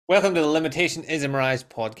Welcome to the Limitation is a Mirage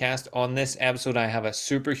podcast. On this episode, I have a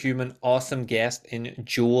superhuman, awesome guest in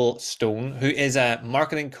Joel Stone, who is a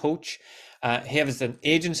marketing coach. He is an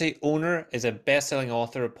agency owner, is a best-selling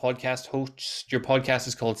author, a podcast host. Your podcast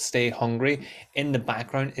is called Stay Hungry. In the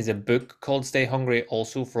background is a book called Stay Hungry,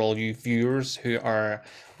 also for all you viewers who are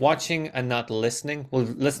watching and not listening. Well,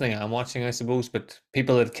 listening and watching, I suppose, but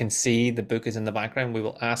people that can see the book is in the background. We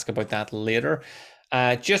will ask about that later.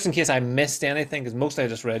 Just in case I missed anything, because mostly I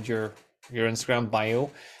just read your Instagram bio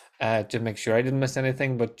to make sure I didn't miss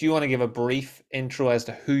anything. But do you want to give a brief intro as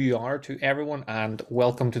to who you are to everyone and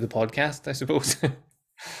welcome to the podcast, I suppose?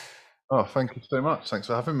 Oh, thank you so much. Thanks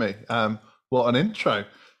for having me. What an intro.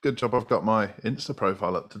 Good job I've got my Insta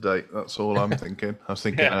profile up to date. That's all I'm thinking. I was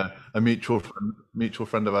thinking Yeah. a mutual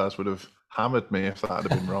friend of ours would have hammered me if that had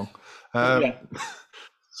been wrong. Yeah.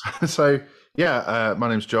 So yeah, my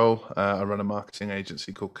name's Joel. I run a marketing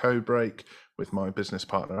agency called CodeBreak with my business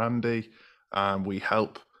partner Andy, and we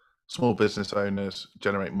help small business owners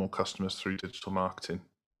generate more customers through digital marketing.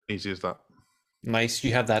 Easy as that. Nice.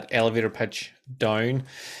 You have that elevator pitch down.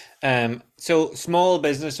 So small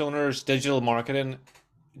business owners, digital marketing,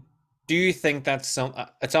 do you think that's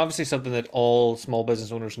it's obviously something that all small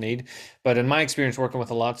business owners need, but in my experience working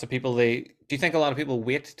with lots of people, do you think a lot of people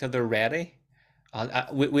wait till they're ready?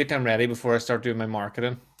 Wait till I'm ready before I start doing my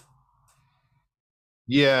marketing.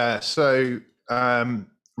 Yeah, so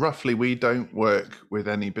roughly we don't work with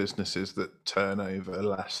any businesses that turn over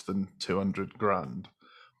less than 200 grand,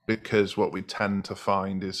 because what we tend to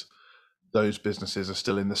find is those businesses are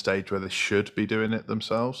still in the stage where they should be doing it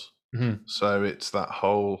themselves. Mm-hmm. So it's that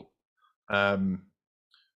whole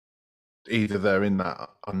either they're in that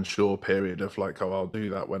unsure period of like, oh, I'll do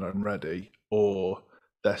that when I'm ready, or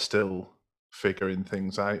they're still figuring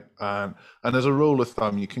things out. And as a rule of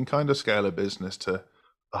thumb, you can kind of scale a business to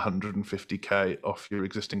 150k off your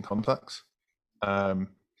existing contacts. And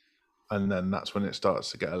then that's when it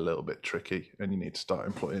starts to get a little bit tricky and you need to start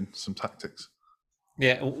employing some tactics.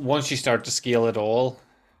 Yeah, once you start to scale it all,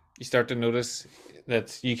 you start to notice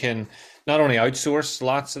that you can not only outsource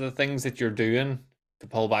lots of the things that you're doing to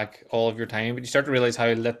pull back all of your time, but you start to realize how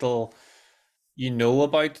little you know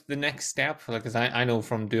about the next step. Like, cause I know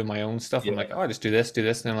from doing my own stuff, I'm like, Yeah. oh, I just do this.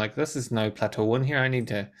 And I'm like, this is now plateauing here. I need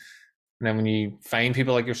to. And then when you find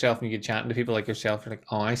people like yourself and you get chatting to people like yourself, you're like,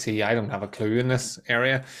 oh, I see. I don't have a clue in this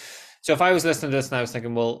area. So if I was listening to this and I was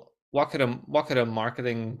thinking, well, what could a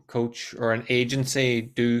marketing coach or an agency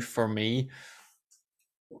do for me?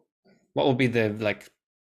 What would be the like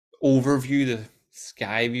overview, the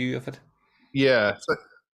sky view of it? Yeah.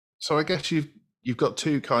 So I guess you've got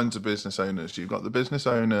two kinds of business owners. You've got the business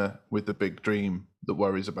owner with the big dream that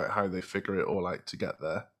worries about how they figure it all out to get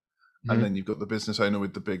there. And Mm-hmm. then you've got the business owner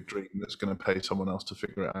with the big dream that's going to pay someone else to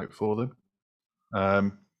figure it out for them.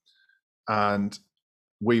 Um, and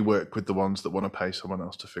we work with the ones that want to pay someone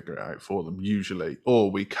else to figure it out for them, usually, or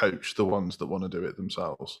we coach the ones that want to do it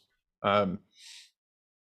themselves. Um,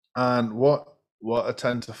 and what I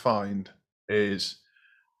tend to find is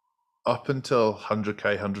up until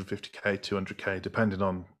 100k, 150k, 200k, depending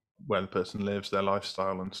on where the person lives, their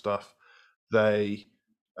lifestyle and stuff, they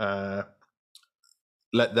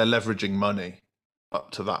they're leveraging money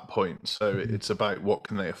up to that point. So it's about what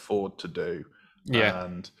can they afford to do Yeah.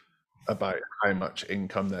 and about how much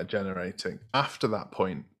income they're generating. After that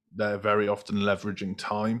point, they're very often leveraging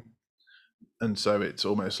time. And so it's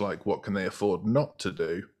almost like what can they afford not to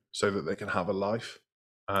do so that they can have a life.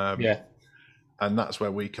 Yeah. And that's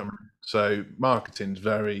where we come in. So marketing's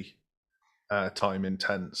very time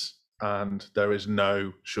intense and there is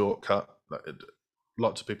no shortcut.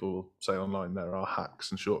 Lots of people will say online there are hacks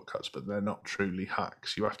and shortcuts, but they're not truly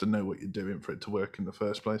hacks. You have to know what you're doing for it to work in the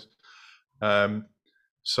first place.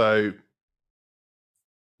 So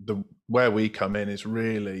where we come in is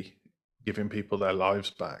really giving people their lives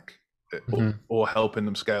back, or helping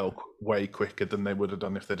them scale way quicker than they would have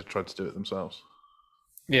done if they'd have tried to do it themselves.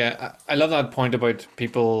 Yeah. I love that point about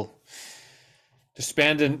people they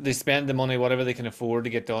spend the money, whatever they can afford to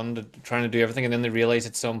get done, to trying to do everything, and then they realize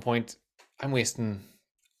at some point, I'm wasting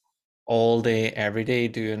all day, every day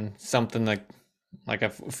doing something like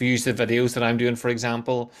if you use the videos that I'm doing, for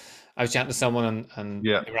example, I was chatting to someone and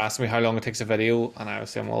Yeah. they were asking me how long it takes a video, and I was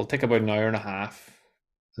saying, well, it'll take about an hour and a half.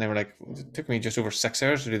 And they were like, it took me just over 6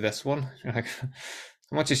 hours to do this one. You're like, how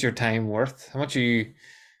much is your time worth? How much are you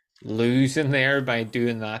losing there by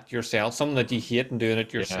doing that yourself? Something that you hate and doing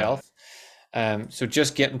it Yeah. yourself. So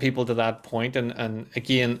just getting people to that point, and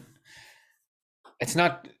again, it's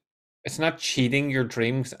not it's not cheating your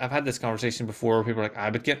dreams. I've had this conversation before where people are like,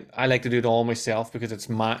 I like to do it all myself because it's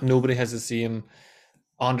my nobody has the same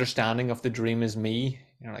understanding of the dream as me.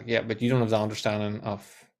 You're like, yeah, but you don't have the understanding of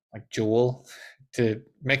like Joel to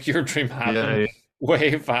make your dream Yeah, happen yeah.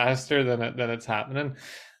 way faster than it's happening.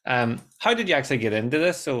 How did you actually get into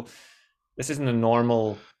this? So this isn't a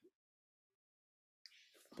normal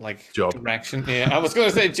like Job. direction. Yeah, I was going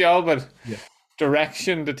to say job, but Yeah.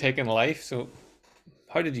 direction to take in life. So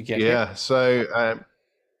how did you get here? Yeah. So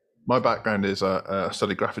my background is I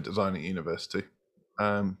studied graphic design at university.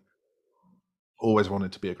 Um, always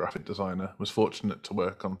wanted to be a graphic designer. Was fortunate to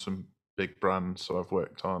work on some big brands. So I've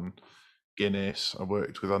worked on Guinness. I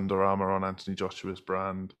worked with Under Armour on Anthony Joshua's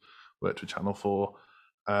brand. Worked with Channel 4,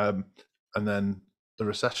 and then the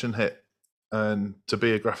recession hit. And to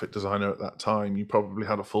be a graphic designer at that time, you probably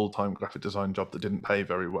had a full-time graphic design job that didn't pay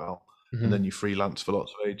very well, and then you freelance for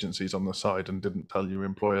lots of agencies on the side and didn't tell your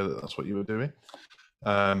employer that that's what you were doing.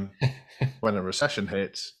 When a recession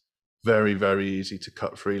hits, very, very easy to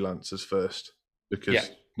cut freelancers first because Yeah.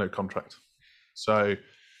 no contract. So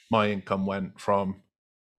my income went from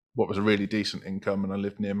what was a really decent income, and I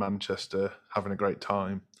lived near Manchester, having a great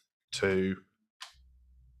time, to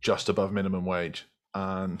just above minimum wage,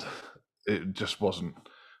 and it just wasn't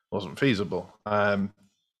feasible.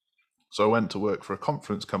 So I went to work for a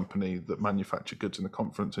conference company that manufactured goods in the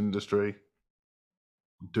conference industry,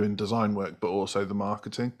 doing design work, but also the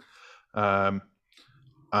marketing.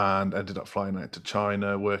 And ended up flying out to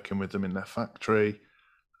China, working with them in their factory.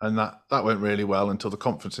 And that went really well until the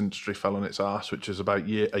conference industry fell on its arse, which was about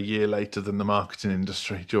a year later than the marketing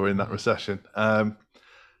industry during that recession.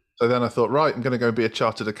 So then I thought, right, I'm going to go be a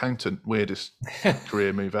chartered accountant. Weirdest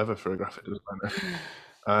career move ever for a graphic designer.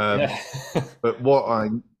 Yeah. But what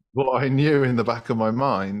I knew in the back of my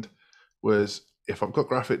mind was, if I've got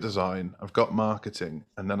graphic design, I've got marketing,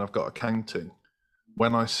 and then I've got accounting,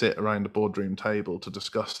 when I sit around a boardroom table to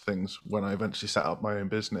discuss things, when I eventually set up my own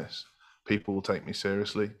business, people will take me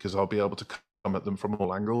seriously because I'll be able to come at them from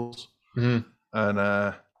all angles. Mhm.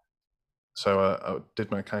 And so I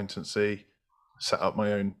did my accountancy, set up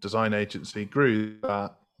my own design agency, grew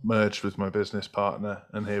that, merged with my business partner,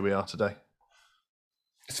 and here we are today.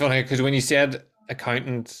 It's funny because when you said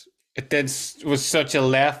accountant, was such a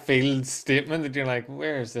left field statement that you're like,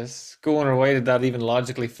 where is this going, or why did that even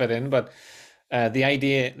logically fit in? But the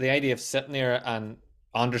idea of sitting there and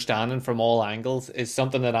understanding from all angles is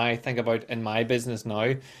something that I think about in my business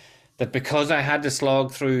now. That because I had to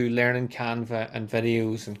slog through learning Canva and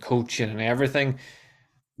videos and coaching and everything,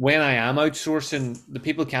 when I am outsourcing, the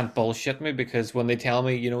people can't bullshit me because when they tell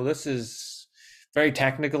me, this is very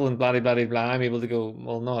technical and blah blah blah blah, I'm able to go,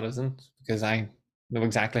 well, no, it isn't, because I know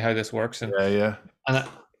exactly how this works, and Yeah. I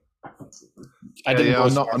didn't go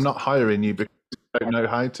as far. I'm not hiring you because I don't know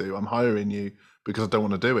how to. I'm hiring you because I don't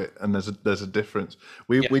want to do it, and there's a difference.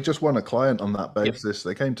 Yeah, We just won a client on that basis.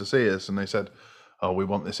 They came to see us and they said, "Oh, we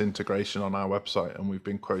want this integration on our website, and we've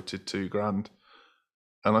been quoted $2,000."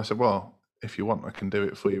 And I said, "Well, if you want, I can do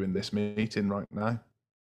it for you in this meeting right now."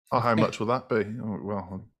 "Oh, how much will that be?" "Oh,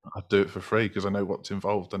 well, I'd do it for free because I know what's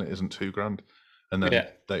involved, and it isn't $2,000." And then yeah,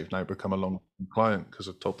 they've now become a long client because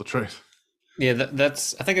I told the truth. yeah.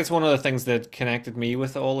 That's I think it's one of the things that connected me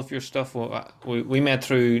with all of your stuff. Well, we met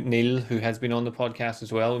through Neil, who has been on the podcast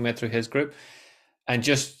as well. We met through his group, and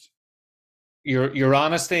just your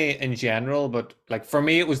honesty in general. But like for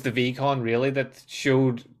me, it was the VCon really that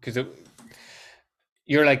showed, because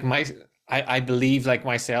you're like I believe, like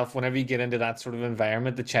myself, whenever you get into that sort of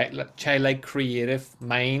environment, the childlike creative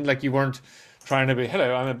mind, like you weren't trying to be,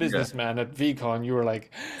 hello, I'm a Yeah, businessman at VCon. You were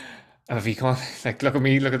like, I'm a VCon. Like, look at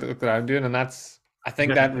me, look what I'm doing. And I think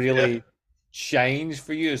yeah, that yeah. really changed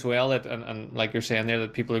for you as well. And like you're saying there,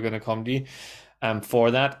 that people are going to come to you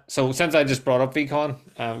for that. So since I just brought up VCon,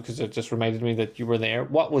 because it just reminded me that you were there,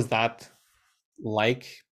 what was that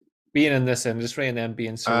like, being in this industry and then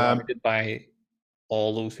being Um, surrounded by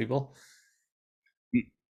all those people?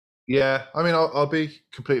 Yeah, I mean, I'll be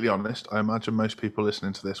completely honest. I imagine most people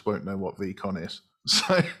listening to this won't know what VCon is.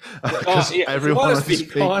 So, Oh, because yeah. So what everyone is I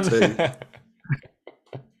speak to, VCon?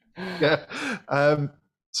 yeah.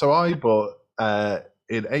 So I bought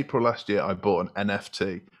in April last year. I bought an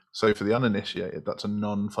NFT. So for the uninitiated, that's a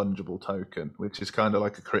non-fungible token, which is kind of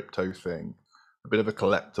like a crypto thing, a bit of a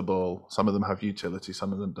collectible. Some of them have utility,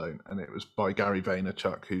 some of them don't. And it was by Gary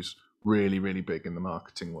Vaynerchuk, who's really, really big in the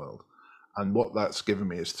marketing world. And what that's given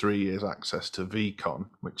me is 3 years access to VCon,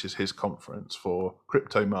 which is his conference for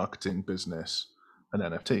crypto marketing, business, and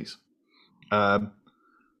NFTs.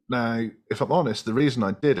 Now, if I'm honest, the reason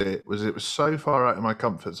I did it was so far out of my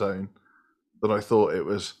comfort zone that I thought it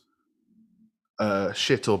was a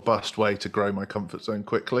shit or bust way to grow my comfort zone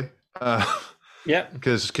quickly. Yeah.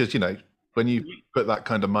 Because you know, when you put that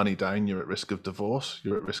kind of money down, you're at risk of divorce,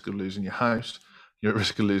 you're at risk of losing your house, you're at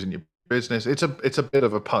risk of losing your business. It's a bit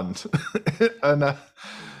of a punt, and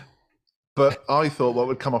but I thought what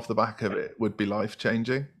would come off the back of it would be life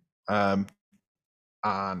changing,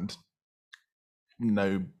 and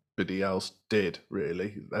nobody else did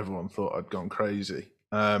really. Everyone thought I'd gone crazy.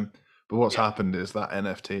 But what's happened is that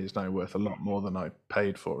NFT is now worth a lot more than I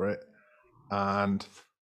paid for it, and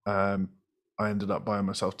I ended up buying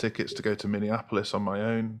myself tickets to go to Minneapolis on my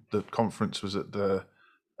own. The conference was at the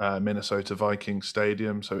Minnesota Vikings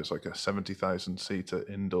Stadium, so it's like a 70,000 seater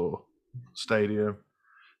indoor stadium.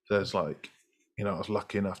 There's like, I was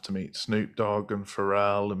lucky enough to meet Snoop Dogg and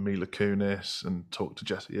Pharrell and Mila Kunis and talk to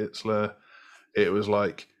Jesse Itzler. It was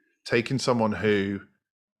like taking someone who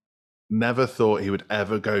never thought he would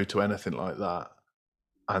ever go to anything like that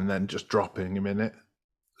and then just dropping him in it.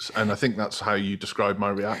 And I think that's how you describe my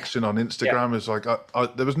reaction on Instagram. Is like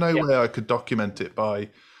there was no way I could document it by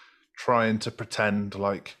trying to pretend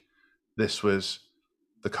like this was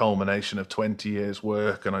the culmination of 20 years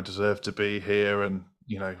work and I deserve to be here and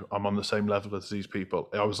I'm on the same level as these people.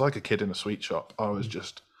 I was like a kid in a sweet shop. I was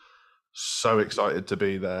just so excited to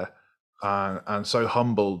be there and so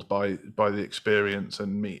humbled by the experience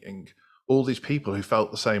and meeting all these people who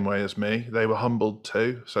felt the same way as me. They were humbled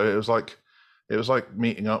too. So it was like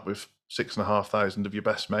meeting up with 6,500 of your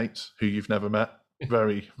best mates who you've never met.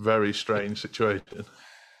 Very, very strange situation.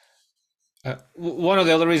 One of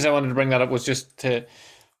the other reasons I wanted to bring that up was just to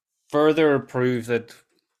further prove that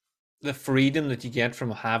the freedom that you get from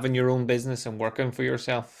having your own business and working for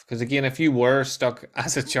yourself. Because again, if you were stuck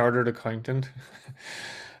as a chartered accountant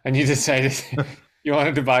and you decided you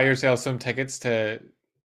wanted to buy yourself some tickets to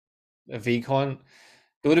a VCon,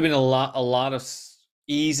 there would have been a lot of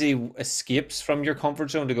easy escapes from your comfort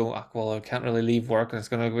zone to go, well, I can't really leave work and it's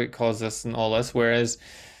going to cause this and all this. Whereas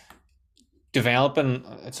developing,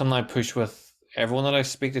 it's something I push with everyone that I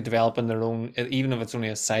speak to, developing their own, even if it's only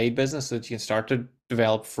a side business, so that you can start to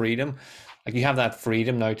develop freedom. Like you have that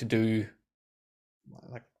freedom now to do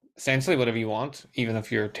like essentially whatever you want, even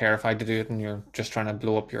if you're terrified to do it and you're just trying to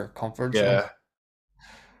blow up your comfort zone.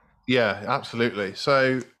 Yeah, absolutely.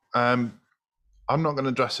 So I'm not going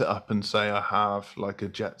to dress it up and say I have like a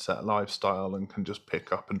jet set lifestyle and can just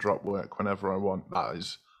pick up and drop work whenever I want. That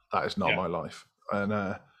is not my life. And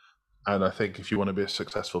I think if you want to be a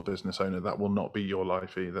successful business owner, that will not be your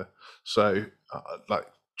life either. So, like,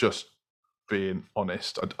 just being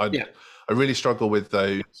honest, I really struggle with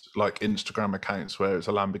those like Instagram accounts where it's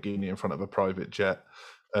a Lamborghini in front of a private jet,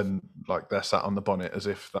 and like they're sat on the bonnet as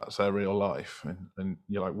if that's their real life, and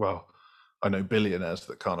you're like, well, I know billionaires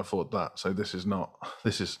that can't afford that, so this is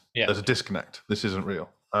there's a disconnect. This isn't real.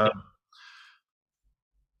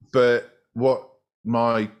 But what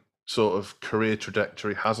my sort of career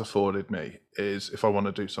trajectory has afforded me is if I want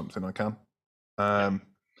to do something, I can.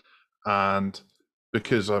 And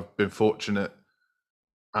because I've been fortunate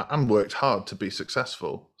and worked hard to be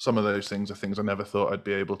successful, some of those things are things I never thought I'd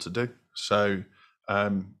be able to do. So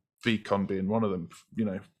VCon being one of them,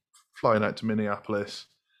 flying out to Minneapolis,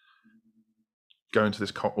 going to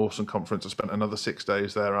this awesome conference. I spent another 6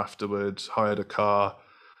 days there afterwards, hired a car,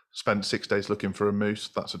 spent 6 days looking for a moose.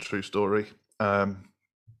 That's a true story.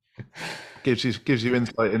 Gives you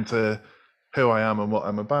insight into who I am and what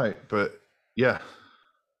I'm about. But yeah.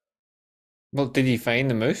 Well, did you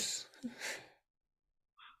find the moose?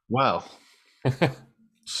 Well,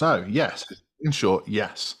 so yes, in short,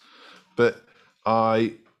 yes. But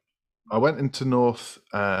I went into North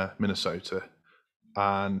Minnesota,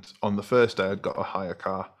 and on the first day I'd got a hire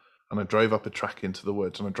car, and I drove up a track into the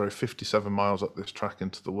woods, and I drove 57 miles up this track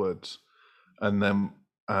into the woods, and then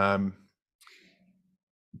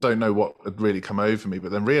don't know what had really come over me,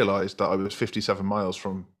 but then realized that I was 57 miles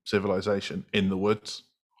from civilization in the woods.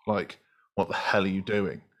 Like, what the hell are you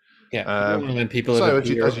doing? Yeah, and then people so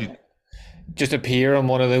just appear on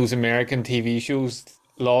one of those American TV shows,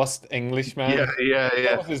 Lost Englishman. Yeah.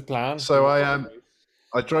 What was his plan? So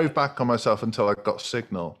I drove back on myself until I got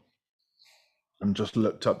signal, and just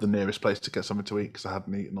looked up the nearest place to get something to eat because I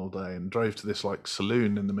hadn't eaten all day, and drove to this like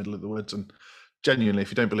saloon in the middle of the woods. And genuinely, if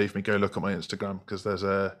you don't believe me, go look at my Instagram because there's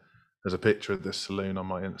a picture of this saloon on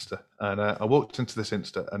my Insta. And I walked into this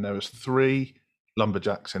Insta, and there was 3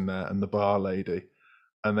 lumberjacks in there and the bar lady,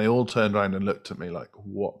 and they all turned around and looked at me like,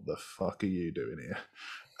 "What the fuck are you doing here?"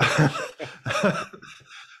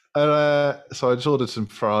 And so I just ordered some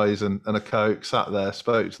fries and a Coke, sat there,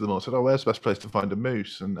 spoke to them all, said, "Oh, where's the best place to find a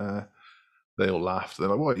moose?" And they all laughed. They're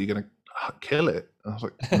like, "What, are you going to kill it?" And I was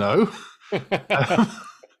like, "No."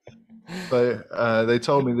 So they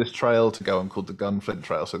told me this trail to go on called the Gunflint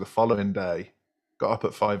Trail. So the following day, got up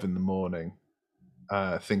at 5 a.m,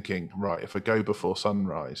 thinking, right, if I go before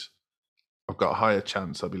sunrise, I've got a higher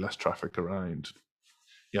chance there'll be less traffic around.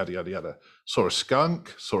 Yada yada yada. Saw a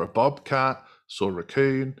skunk, saw a bobcat, saw a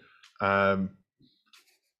raccoon. Got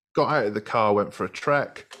out of the car, went for a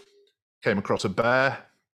trek, came across a bear.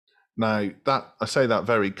 Now that I say that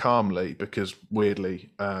very calmly because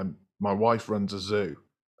weirdly, my wife runs a zoo,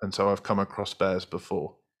 and so I've come across bears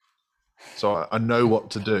before, so I know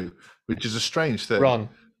what to do, which is a strange thing. Run.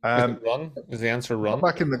 Is it run? Is the answer run?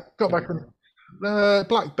 Got back in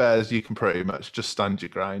black bears. You can pretty much just stand your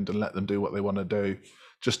ground and let them do what they want to do.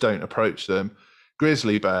 Just don't approach them.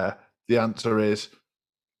 Grizzly bear. The answer is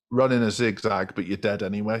run in a zigzag, but you're dead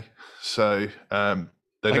anyway. So they Like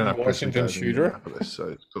don't have Washington grizzly bears in Shooter? Minneapolis, so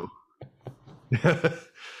it's cool.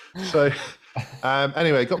 So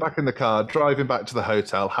anyway, got back in the car, driving back to the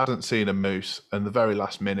hotel, hadn't seen a moose, and the very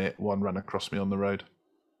last minute, one ran across me on the road.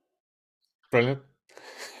 Brilliant.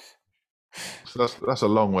 So that's a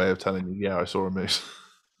long way of telling you, yeah, I saw a moose.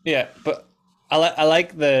 Yeah, but I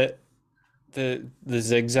like the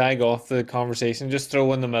zigzag off the conversation. Just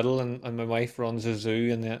throw in the middle, and my wife runs a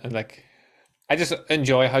zoo, and like I just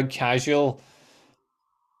enjoy how casual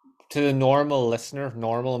to the normal listener.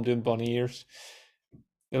 Normal, I'm doing bunny ears.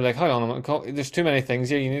 They're like, hold on a minute, there's too many things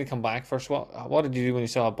here. You need to come back first. What did you do when you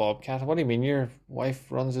saw a bobcat? What do you mean your wife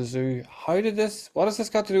runs a zoo? What has this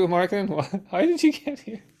got to do with marketing? How did you get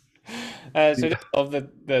here? So I just love that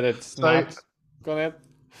it snaps. Go ahead.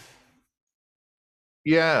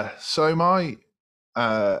 Yeah, so my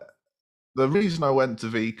the reason I went to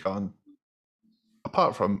VCon,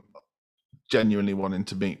 apart from genuinely wanting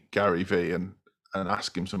to meet Gary V and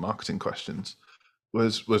ask him some marketing questions,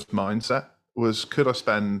 was mindset. Was could I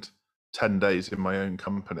spend 10 days in my own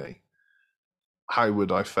company? How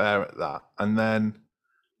would I fare at that? And then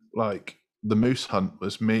like the moose hunt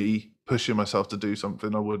was me pushing myself to do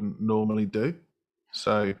something I wouldn't normally do.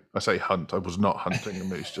 So I say hunt, I was not hunting a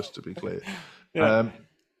moose, just to be clear. Yeah.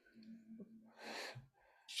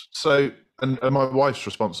 So and my wife's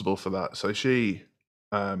responsible for that. So she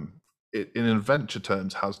in adventure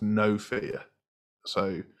terms has no fear.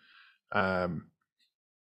 So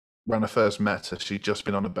when I first met her, she'd just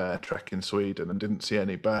been on a bear trek in Sweden and didn't see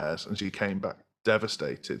any bears, and she came back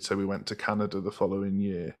devastated. So we went to Canada the following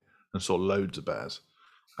year and saw loads of bears.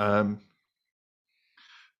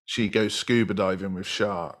 She goes scuba diving with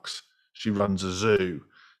sharks. She runs a zoo.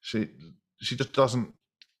 She just doesn't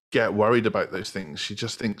get worried about those things. She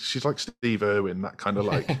just thinks she's like Steve Irwin, that kind of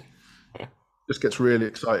like just gets really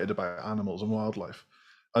excited about animals and wildlife.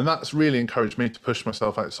 And that's really encouraged me to push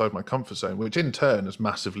myself outside my comfort zone, which in turn has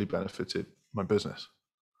massively benefited my business.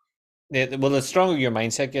 Yeah, well, the stronger your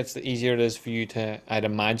mindset gets, the easier it is for you to, I'd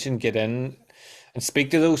imagine, get in and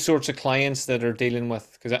speak to those sorts of clients that are dealing with.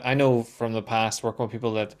 Because I know from the past working with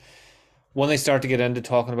people that when they start to get into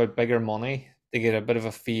talking about bigger money, they get a bit of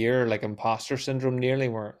a fear, like imposter syndrome, nearly,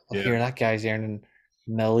 where here that guy's earning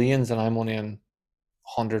millions and I'm only in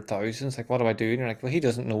 100,000s. Like, what do I do? And you're like, well, he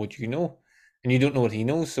doesn't know what you know, and you don't know what he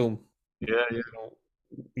knows. So Yeah. you know,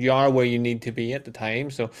 you are where you need to be at the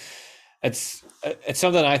time. So it's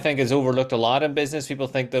something I think is overlooked a lot in business. People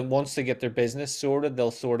think that once they get their business sorted,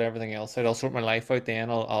 they'll sort everything else out. I'll sort my life out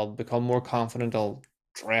then. I'll become more confident. I'll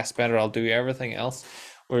dress better. I'll do everything else.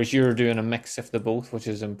 Whereas you're doing a mix of the both, which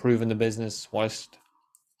is improving the business whilst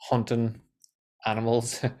hunting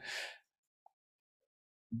animals.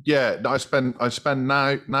 Yeah, I spend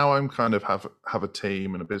now I'm kind of have a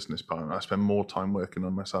team and a business partner. I spend more time working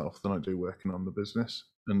on myself than I do working on the business,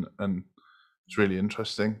 and it's really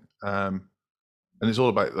interesting. And it's all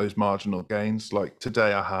about those marginal gains. Like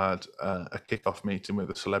today, I had a kickoff meeting with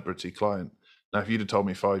a celebrity client. Now, if you'd have told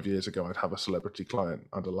me 5 years ago I'd have a celebrity client,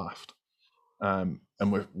 I'd have laughed. And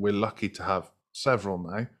we're lucky to have several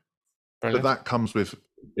now. Brilliant. But that comes with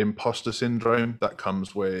imposter syndrome. That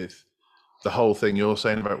comes with the whole thing you're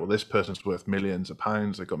saying about, well, this person's worth millions of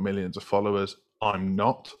pounds. They've got millions of followers. I'm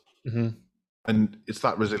not. Mm-hmm. And it's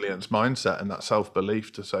that resilience mindset and that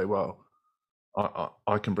self-belief to say, well,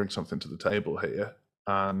 I can bring something to the table here,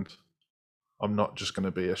 and I'm not just going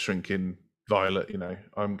to be a shrinking violet.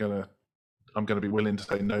 I'm going to be willing to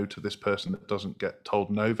say no to this person that doesn't get told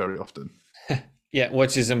no very often. Yeah,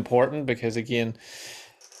 which is important because again,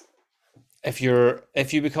 if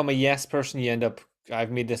you become a yes person, you end up.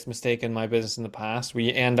 I've made this mistake in my business in the past where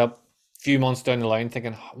you end up a few months down the line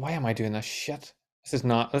thinking, why am I doing this shit?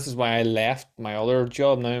 This is why I left my other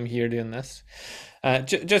job. Now I'm here doing this.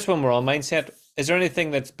 Just when we're on mindset, is there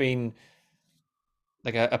anything that's been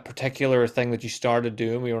like a particular thing that you started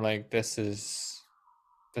doing? We were like, this is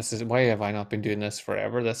why have I not been doing this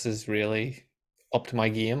forever? This is really up to my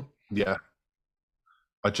game. Yeah,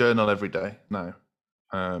 I journal every day now.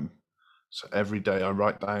 So every day I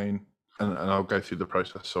write down and I'll go through the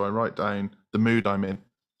process. So I write down the mood I'm in.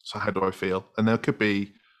 So how do I feel? And there could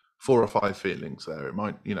be 4 or 5 feelings there. It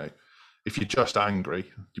might, if you're just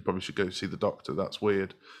angry, you probably should go see the doctor. That's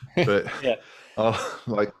weird. But Yeah.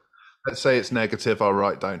 like, let's say it's negative, I'll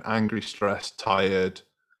write down angry, stressed, tired,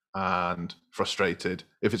 and frustrated.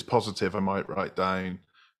 If it's positive, I might write down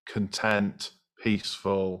content,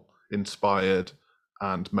 peaceful, inspired,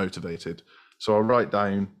 and motivated. So I'll write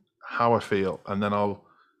down how I feel, and then I'll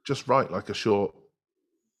just write like a short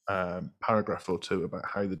paragraph or two about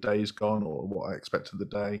how the day's gone or what I expect of the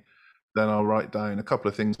day. Then I'll write down a couple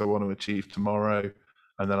of things I want to achieve tomorrow,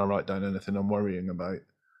 and then I'll write down anything I'm worrying about.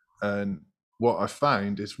 And what I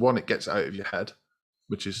found is, one, it gets out of your head,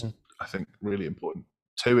 which is, I think, really important.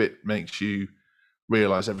 2, it makes you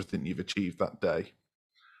realize everything you've achieved that day.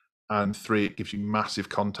 And 3, it gives you massive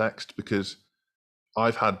context, because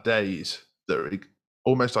I've had days that are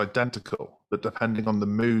almost identical, but depending on the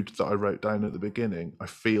mood that I wrote down at the beginning, I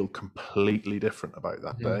feel completely different about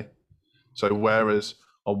that day. So whereas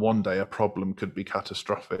on one day a problem could be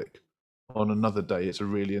catastrophic, on another day it's a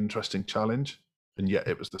really interesting challenge, and yet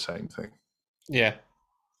it was the same thing. Yeah,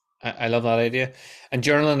 I love that idea. And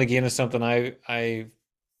journaling again is something I've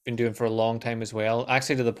been doing for a long time as well.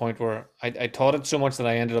 Actually, to the point where I taught it so much that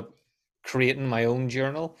I ended up creating my own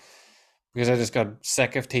journal, because I just got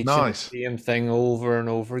sick of teaching Nice. the same thing over and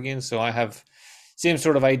over again. So I have same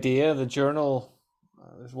sort of idea. The journal,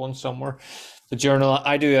 there's one somewhere. The journal,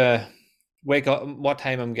 I do a wake up, what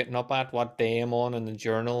time I'm getting up at, what day I'm on in the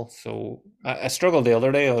journal. So I struggled the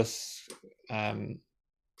other day. I was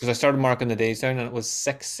because I started marking the days down and it was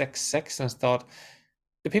 666, and I thought,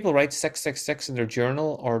 do people write 666 in their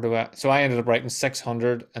journal, or do I? So I ended up writing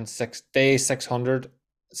 606 day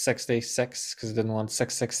 666 because I didn't want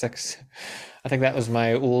 666. I think that was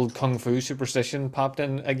my old kung fu superstition popped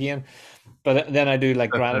in again. But then I do like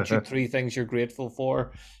gratitude, 3 things you're grateful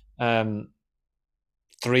for, 3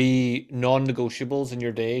 non-negotiables in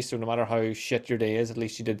your day. So no matter how shit your day is, at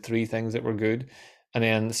least you did 3 things that were good. And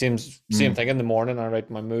then the same thing in the morning. I write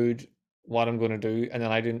my mood, what I'm going to do, and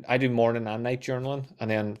then I do morning and night journaling, and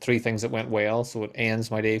then 3 things that went well. So it ends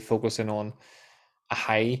my day focusing on a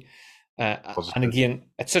high. And again,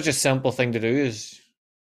 it's such a simple thing to do, is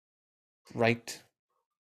write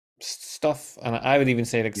stuff. And I would even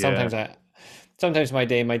say, like, sometimes my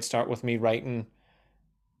day might start with me writing,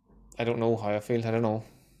 I don't know how I feel, I don't know,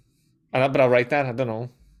 but I'll write that, I don't know,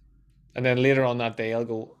 and then later on that day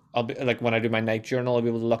I'll be like, when I do my night journal, I'll be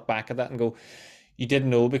able to look back at that and go, you didn't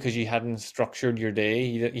know because you hadn't structured your day,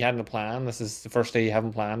 you hadn't a plan. This is the first day you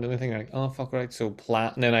haven't planned anything. You're like, oh fuck, right. So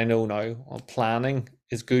plan, and then I know now, well, planning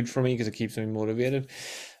is good for me because it keeps me motivated.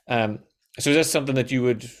 So is this something that you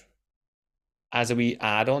would, as a wee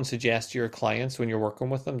add-on, suggest to your clients when you're working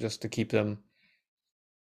with them, just to keep them?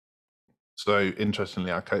 So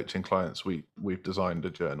interestingly, our coaching clients, we've designed a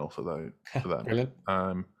journal for them. Brilliant.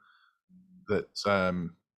 It's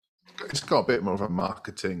got a bit more of a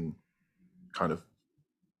marketing kind of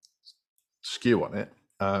skew on it,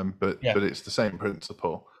 but it's the same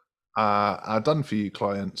principle. Our done for you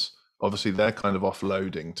clients, obviously they're kind of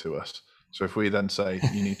offloading to us. So if we then say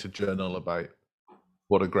you need to journal about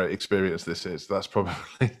what a great experience this is, that's probably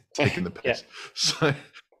taking the piss. So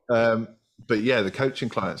but yeah, the coaching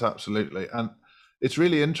clients, absolutely. And it's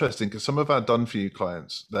really interesting because some of our done for you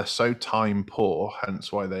clients, they're so time poor,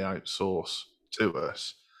 hence why they outsource to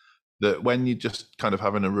us, that when you just kind of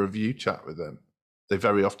having a review chat with them, they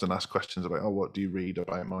very often ask questions about, oh, what do you read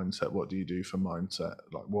about mindset? What do you do for mindset?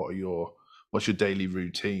 Like, what's your daily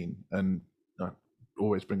routine? And I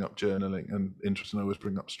always bring up journaling, and interesting, I always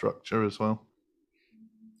bring up structure as well.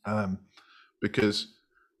 Because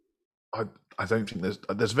I don't think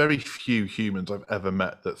there's very few humans I've ever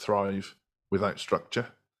met that thrive without structure.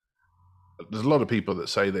 There's a lot of people that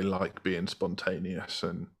say they like being spontaneous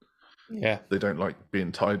and they don't like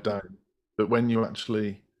being tied down. But when you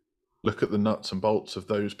actually look at the nuts and bolts of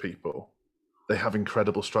those people, they have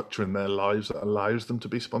incredible structure in their lives that allows them to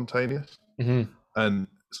be spontaneous. And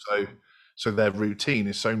so their routine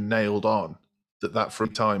is so nailed on that free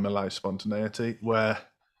time allows spontaneity, where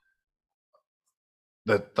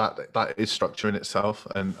that is structure in itself.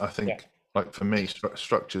 And I think, like for me,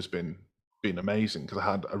 structure's been amazing, because I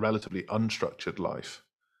had a relatively unstructured life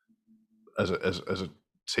as a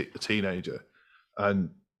teenager, and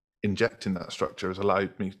injecting that structure has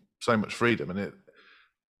allowed me so much freedom, and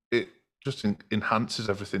it just enhances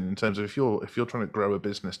everything in terms of, if you're trying to grow a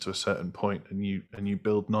business to a certain point and you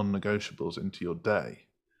build non-negotiables into your day,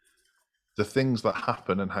 the things that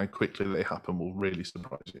happen and how quickly they happen will really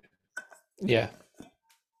surprise you.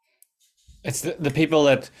 It's the people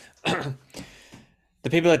that The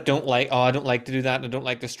people that don't like, oh, I don't like to do that, and I don't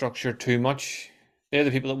like the structure too much. They're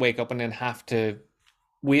the people that wake up and then have to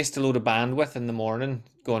waste a load of bandwidth in the morning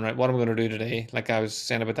going, right, what am I going to do today? Like I was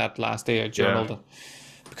saying about that last day, I Yeah. journaled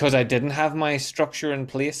because I didn't have my structure in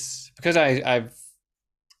place, because I've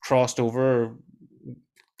crossed over,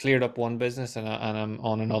 cleared up one business, and I'm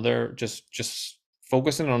on another, just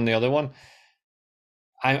focusing on the other one.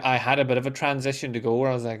 I had a bit of a transition to go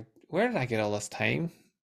where I was like, where did I get all this time?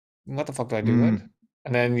 What the fuck do I do with? Mm,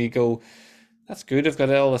 And then you go, that's good. I've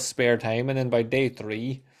got all this spare time. And then by day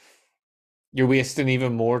three, you're wasting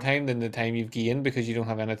even more time than the time you've gained because you don't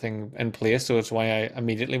have anything in place. So it's why I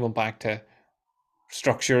immediately went back to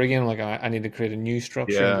structure again. Like I need to create a new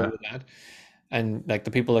structure and go yeah. with that. And like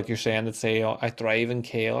the people like you're saying that say, oh, I thrive in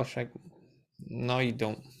chaos. Like, no, you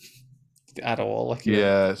don't at all. Like you're,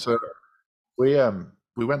 Yeah. So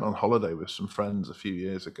we went on holiday with some friends a few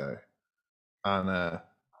years ago, and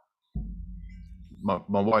my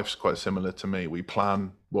wife's quite similar to me. We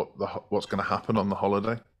plan what's going to happen on the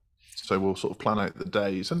holiday, so we'll sort of plan out the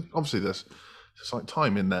days, and obviously there's like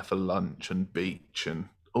time in there for lunch and beach and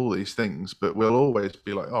all these things. But we'll always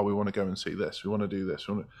be like, oh, we want to go and see this, we want to do this,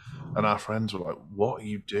 and our friends were like, what are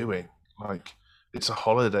you doing? Like, it's a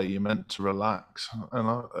holiday, you're meant to relax. And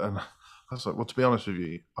I was like, well, to be honest with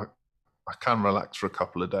you, I can relax for a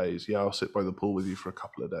couple of days. Yeah, I'll sit by the pool with you for a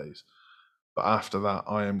couple of days. But after that,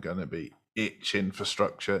 I am going to be itching for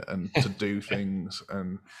structure and to do things.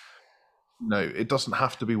 And no, it doesn't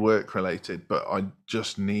have to be work related, but I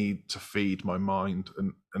just need to feed my mind.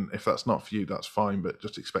 And if that's not for you, that's fine. But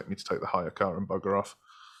just expect me to take the hire car and bugger off.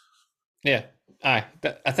 yeah. I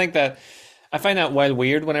think that I find that while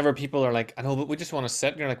weird whenever people are like, I know, but we just want to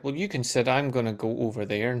sit. And you're like, well, you can sit. I'm going to go over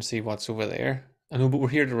there and see what's over there. I know, but we're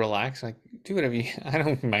here to relax. Like, do whatever you, I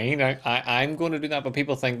don't mind. I'm going to do that. But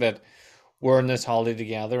people think that we're in this holiday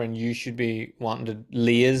together and you should be wanting to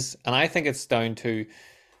laze. And I think it's down to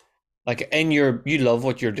like in your, you love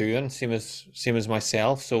what you're doing, same as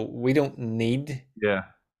myself. So we don't need Yeah,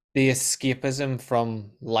 the escapism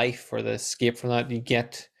from life or the escape from that. You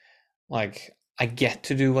get like, I get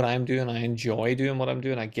to do what I'm doing. I enjoy doing what I'm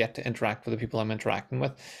doing. I get to interact with the people I'm interacting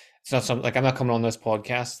with. It's not something like I'm not coming on this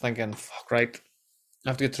podcast thinking, fuck, right, I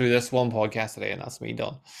have to get through this one podcast today and that's me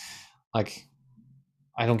done. Like,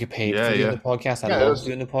 I don't get paid yeah, for doing yeah, the podcast. I yeah. love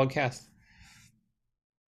doing the podcast.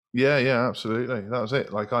 Yeah, yeah, absolutely. That was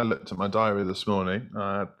it. Like, I looked at my diary this morning.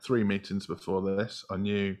 I had 3 meetings before this. I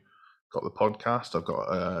knew, got the podcast. I've got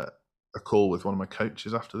a call with one of my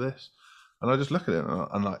coaches after this, and I just look at it,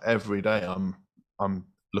 and like every day, I'm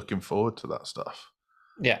looking forward to that stuff.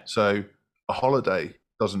 Yeah. So a holiday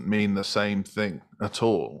doesn't mean the same thing at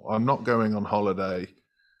all. I'm not going on holiday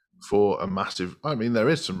for a massive. I mean, there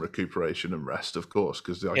is some recuperation and rest, of course,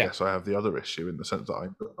 because I Yeah. guess I have the other issue in the sense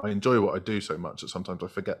that I enjoy what I do so much that sometimes I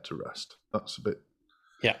forget to rest. That's a bit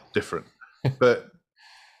Yeah. different. But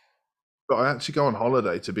I actually go on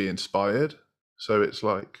holiday to be inspired. So it's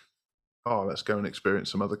like, oh, let's go and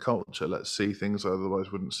experience some other culture. Let's see things I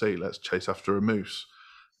otherwise wouldn't see. Let's chase after a moose,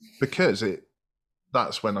 because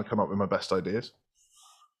that's when I come up with my best ideas.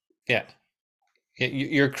 Yeah.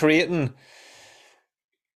 You're creating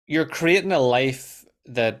a life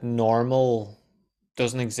that normal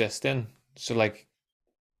doesn't exist in. So like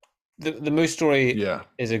the moose story Yeah,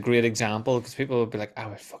 is a great example because people would be like, I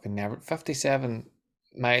would fucking never 57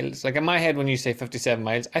 miles. Like in my head, when you say 57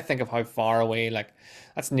 miles, I think of how far away, like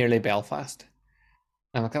that's nearly Belfast.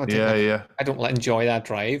 And I would think yeah, like yeah, I don't enjoy that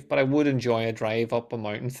drive, but I would enjoy a drive up a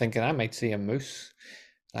mountain thinking I might see a moose.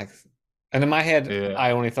 Like, and in my head, yeah.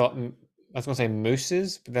 I only thought I was gonna say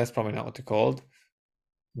mooses, but that's probably not what they're called.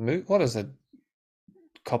 What is a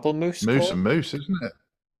couple moose Moose called? and moose, isn't it?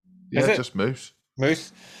 Is Yeah, it just moose.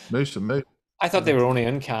 moose? Moose and moose. I thought they Yeah. were only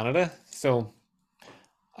in Canada, so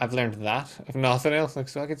I've learned that. If nothing else, like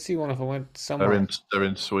so I could see one if I went They're somewhere in else. they're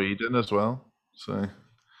in Sweden as well. So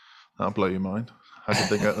that'll blow your mind. How did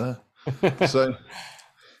they get there? So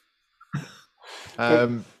But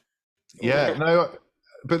um yeah, no,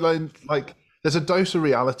 but like there's a dose of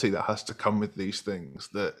reality that has to come with these things,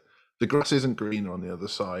 that the grass isn't greener on the other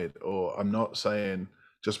side, or I'm not saying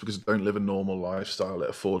just because I don't live a normal lifestyle it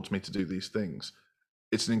affords me to do these things.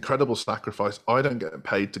 It's an incredible sacrifice. I don't get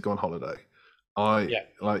paid to go on holiday. I yeah,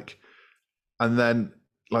 like, and then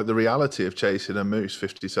like the reality of chasing a moose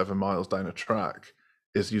 57 miles down a track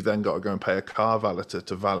is you've then got to go and pay a car valeter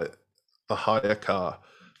to valet the hire car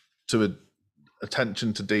to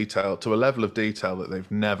attention to detail, to a level of detail that they've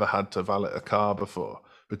never had to valet a car before,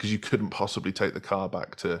 because you couldn't possibly take the car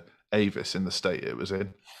back to Avis in the state it was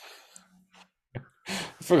in.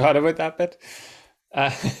 forgot about that bit.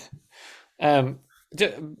 Uh, um,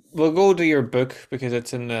 We'll go to your book because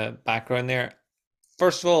it's in the background there.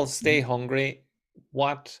 First of all, stay Mhm. hungry.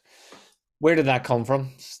 What, where did that come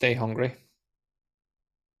from? Stay hungry.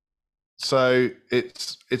 So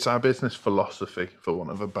it's our business philosophy, for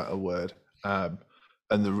want of a better word. Um,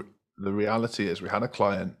 and the reality is, we had a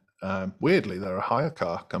client. Weirdly, they're a hire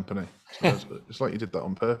car company, so it's like you did that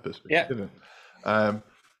on purpose, but Yeah. you didn't. Um,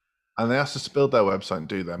 and they asked us to build their website and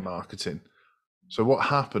do their marketing. So what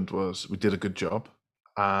happened was, we did a good job,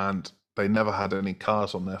 and they never had any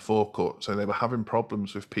cars on their forecourt, so they were having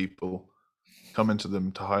problems with people coming to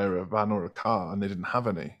them to hire a van or a car, and they didn't have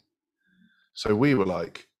any. So we were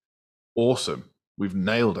like, awesome, we've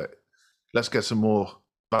nailed it. Let's get some more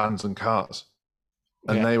vans and cars.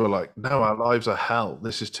 And Yeah. they were like, no, our lives are hell.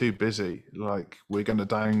 This is too busy. Like, we're going to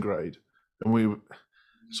downgrade. And we,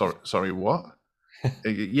 sorry, what?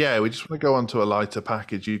 Yeah, we just want to go on to a lighter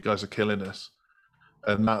package. You guys are killing us.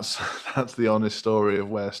 And that's that's the honest story of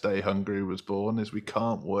where Stay Hungry was born. Is we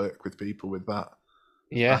can't work with people with that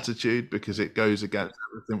Yeah. attitude, because it goes against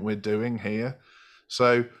everything we're doing here.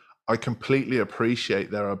 So I completely appreciate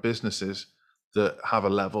there are businesses that have a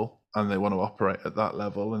level and they want to operate at that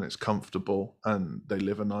level, and it's comfortable and they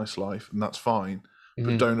live a nice life, and that's fine.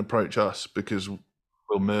 But Hmm. don't approach us, because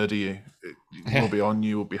we'll murder you. We'll be on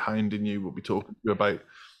you, we'll be hounding you, we'll be talking to you about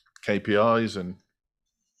KPIs and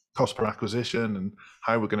cost per acquisition and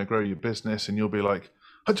how we're going to grow your business. And you'll be like,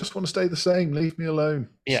 I just want to stay the same, leave me alone.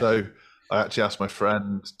 Yeah. So I actually asked my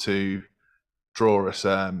friend to draw us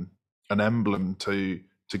an emblem to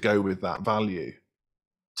go with that value,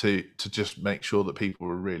 to just make sure that people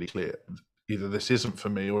were really clear. Either this isn't for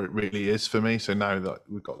me, or it really is for me. So now that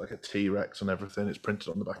we've got like a T-Rex and everything, it's printed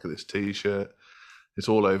on the back of this T-shirt. It's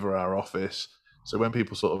all over our office. So when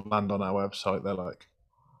people sort of land on our website, they're like,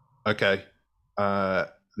 okay, uh,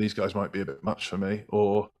 these guys might be a bit much for me,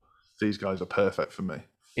 or these guys are perfect for me.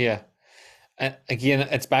 Yeah. And again,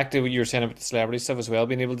 it's back to what you were saying about the celebrity stuff as well,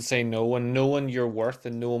 being able to say no and knowing your worth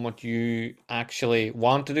and knowing what you actually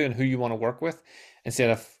want to do and who you want to work with instead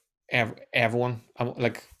of everyone.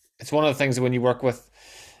 Like, it's one of the things that when you work with,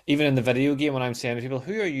 even in the video game, when I'm saying to people,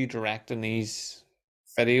 who are you directing these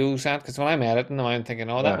videos at? Because when I'm editing them, I'm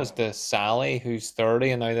thinking, oh, that Yeah, was the Sally who's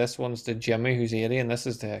 30, and now this one's the Jimmy who's 80, and this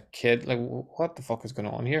is the kid. Like, what the fuck is going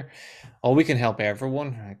on here? Oh, we can help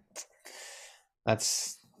everyone. Like,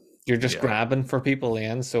 that's you're just yeah. grabbing for people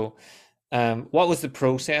then. So, what was the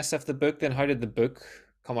process of the book then? How did the book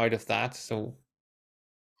come out of that? So,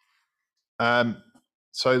 Um,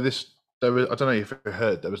 so this, there was, I don't know if you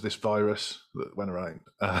heard, there was this virus that went around,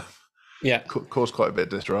 yeah, caused quite a bit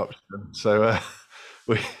of disruption. So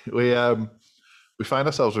we we we found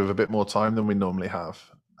ourselves with a bit more time than we normally have,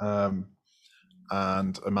 um,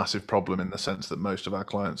 and a massive problem in the sense that most of our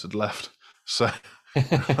clients had left. So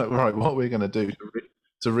like, right, what we're going to do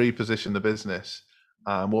to reposition the business,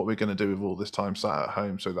 what we're going to do with all this time sat at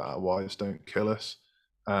home so that our wives don't kill us.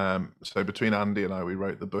 So between Andy and I, we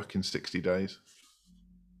wrote the book in 60 days.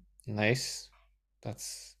 nice.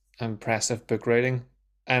 That's impressive book writing,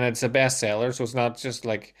 and it's a bestseller. So it's not just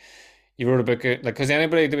like you wrote a book like because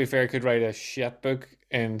anybody, to be fair, could write a shit book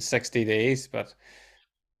in 60 days, but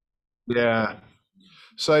Yeah.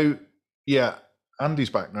 So yeah,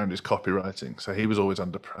 Andy's background is copywriting, so he was always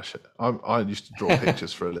under pressure. I used to draw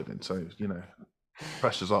pictures for a living, so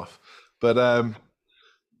pressure's off. But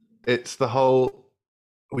it's the whole.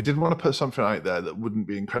 We didn't want to put something out there that wouldn't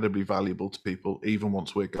be incredibly valuable to people, even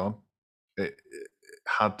once we're gone. It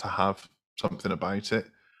had to have something about it,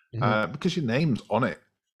 Mhm. because your name's on it.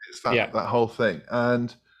 It's Yeah, that whole thing.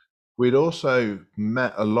 And we'd also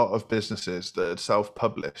met a lot of businesses that had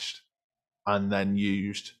self-published and then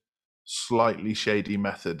used slightly shady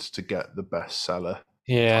methods to get the bestseller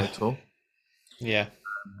yeah, title. yeah,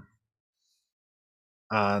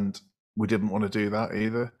 And we didn't want to do that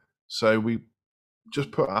either. So we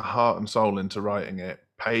just put our heart and soul into writing it,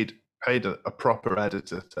 paid a proper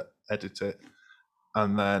editor to edit it,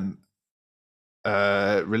 and then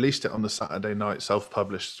released it on the Saturday night,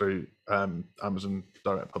 self-published through Amazon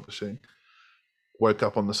Direct Publishing. Woke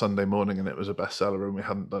up on the Sunday morning and it was a bestseller, and we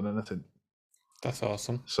hadn't done anything. that's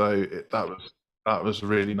awesome. So that was a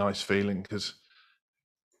really nice feeling, because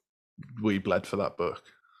we bled for that book.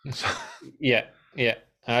 So, Yeah, yeah,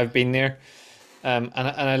 I've been there. And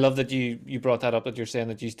I love that you brought that up, that you're saying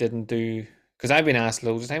that you didn't do, because I've been asked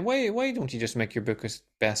loads of time, why don't you just make your book a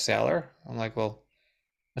bestseller? I'm like, well,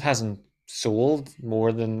 it hasn't sold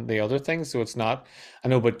more than the other things, so it's not. I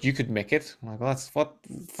know, but you could make it. I'm like, well, that's what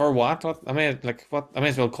for what? What I mean, like what I may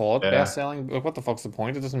as well call it best yeah. selling. Like, what the fuck's the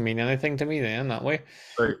point? It doesn't mean anything to me then that way.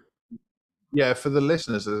 So yeah, for the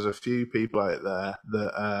listeners, there's a few people out there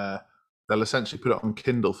that they'll essentially put it on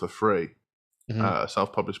Kindle for free, Mhm. a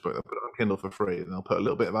self-published book. They'll put it on Kindle for free, and they'll put a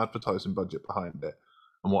little bit of advertising budget behind it.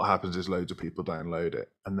 And what happens is loads of people download it,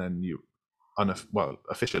 and then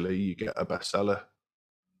officially you get a bestseller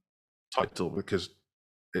title because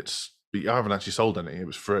you haven't actually sold any. It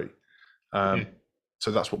was free. Yeah. So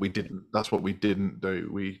that's what we didn't. That's what we didn't do.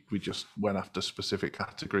 We just went after specific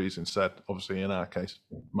categories instead. Obviously, in our case,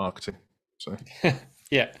 marketing. So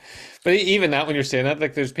Yeah, but even that, when you're saying that,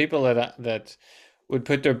 like there's people that would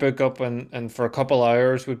put their book up and for a couple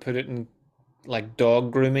hours would put it in like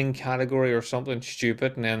dog grooming category or something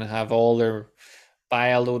stupid, and then have all their buy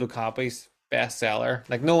a load of copies, bestseller.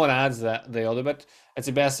 Like no one adds that the other bit. It's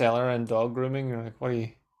a bestseller in dog grooming. You're like, what are you?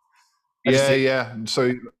 I just yeah, yeah.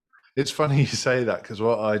 So it's funny you say that because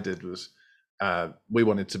what I did was we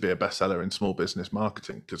wanted to be a bestseller in small business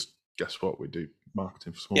marketing because guess what? We do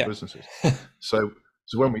marketing for small yeah. businesses. So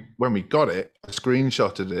when we got it, I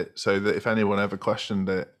screenshotted it so that if anyone ever questioned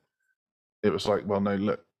it, it was like, well, no,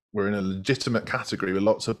 look, we're in a legitimate category with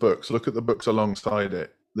lots of books. Look at the books alongside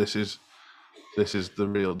it. This is the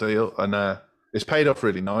real deal, and it's paid off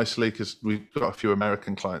really nicely because we've got a few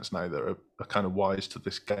American clients now that are kind of wise to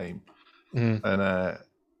this game, Mhm. and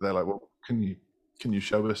they're like, well, can you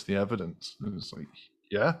show us the evidence? And it's like,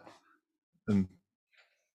 yeah, and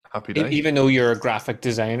happy days. Even though you're a graphic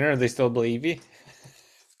designer, they still believe you.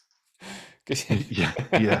 'Cause Yeah,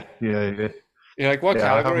 yeah, yeah, yeah. you're like, what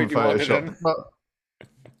Yeah, I category haven't do you want it photoshopped. in? But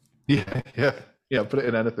yeah, yeah, yeah. Put it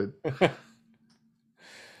in anything.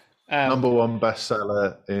 Um, Number one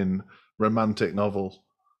bestseller in romantic novels.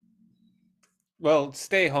 well,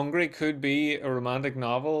 Stay Hungry could be a romantic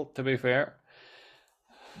novel, to be fair.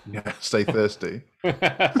 Yeah, stay thirsty.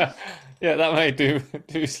 Yeah, that might do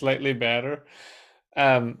slightly better.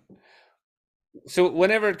 Um, so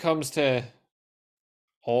whenever it comes to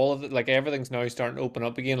all of it, like everything's now starting to open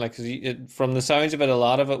up again. Like 'cause from the sounds of it, a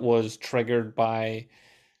lot of it was triggered by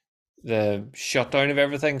the shutdown of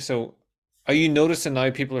everything. So are you noticing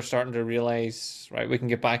now people are starting to realize, right, we can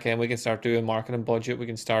get back in, we can start doing marketing budget, we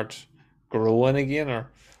can start growing again,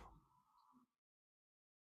 or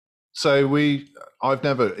So I've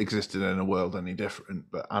never existed in a world any different,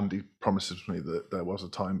 but Andy promises me that there was a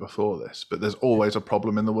time before this. But there's always a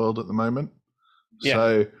problem in the world at the moment. yeah,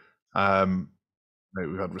 So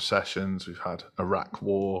we've had recessions, we've had Iraq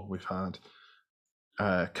war, we've had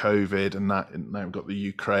COVID, and now we've got the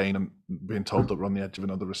Ukraine and being told that we're on the edge of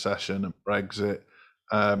another recession and Brexit.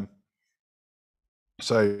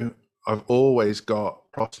 So I've always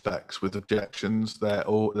got prospects with objections.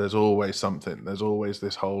 There's always something. There's always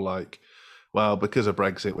this whole like, well, because of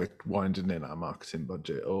Brexit, we're winding in our marketing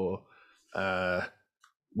budget, or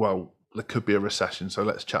well, there could be a recession, so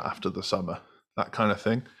let's chat after the summer, that kind of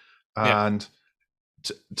thing. yeah, And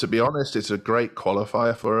to be honest, it's a great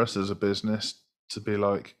qualifier for us as a business to be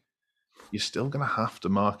like, you're still going to have to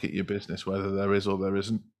market your business whether there is or there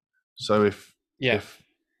isn't. So yeah, if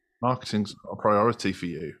marketing's a priority for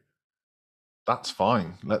you, that's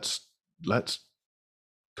fine. Let's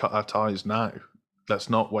cut our ties now. Let's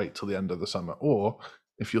not wait till the end of the summer. Or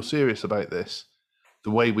if you're serious about this,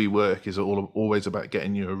 the way we work is always about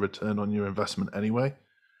getting you a return on your investment anyway.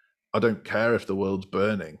 I don't care if the world's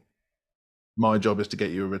burning. My job is to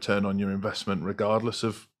get you a return on your investment regardless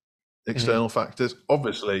of mhm, external factors.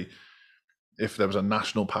 Obviously, if there was a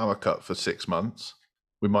national power cut for 6 months,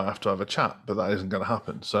 we might have to have a chat, but that isn't going to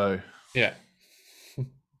happen. So yeah.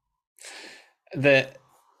 The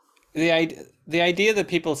the idea that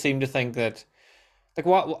people seem to think that like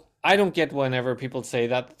what I don't get whenever people say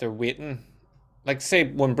that they're waiting. Like say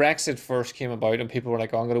when Brexit first came about and people were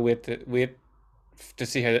like, "Oh, I'm gonna wait to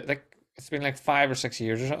see how like it's been like 5 or 6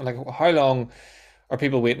 years or something. Like how long are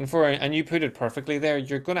people waiting for?" And you put it perfectly there.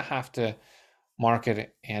 You're gonna have to market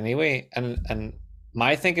it anyway. And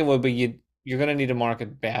my thinking would be you're gonna need to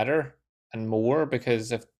market better and more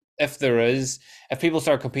because if people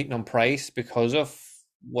start competing on price because of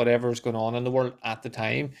whatever's going on in the world at the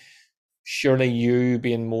time, surely you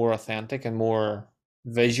being more authentic and more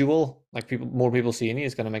visual, like more people seeing you,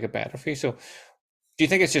 is going to make it better for you. So, do you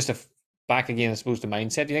think it's just back again, I suppose, to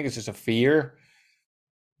mindset? Do you think it's just a fear?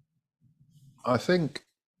 I think,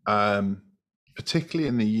 particularly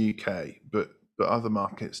in the UK, but other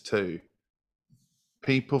markets too,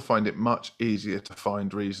 people find it much easier to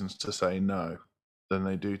find reasons to say no than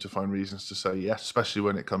they do to find reasons to say yes, especially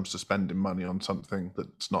when it comes to spending money on something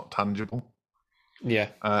that's not tangible. Yeah,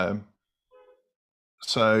 Um,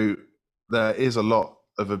 so there is a lot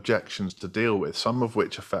of objections to deal with, some of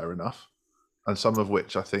which are fair enough, and some of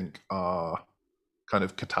which I think are kind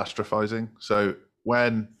of catastrophizing. So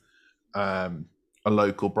when a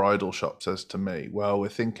local bridal shop says to me, well, we're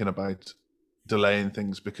thinking about delaying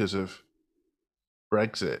things because of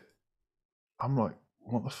Brexit. I'm like,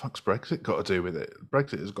 what the fuck's Brexit got to do with it?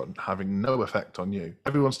 Brexit has got having no effect on you.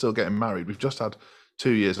 Everyone's still getting married. We've just had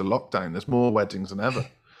 2 years of lockdown. There's more weddings than ever.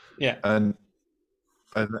 Yeah. And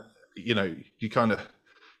you know, you kind of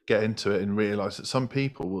get into it and realize that some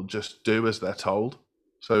people will just do as they're told.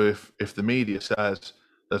 So if the media says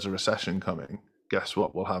there's a recession coming, guess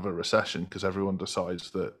what? We'll have a recession because everyone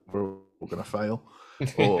decides that we're all going to fail.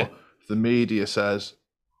 Or if the media says,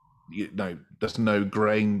 you know, there's no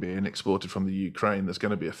grain being exported from the Ukraine, there's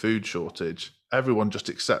going to be a food shortage, everyone just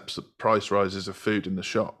accepts the price rises of food in the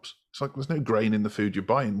shops. It's like, there's no grain in the food you're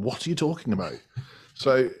buying. What are you talking about?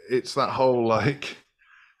 So it's that whole like,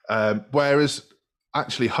 whereas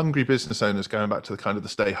actually hungry business owners, going back to the kind of the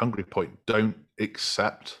stay hungry point, don't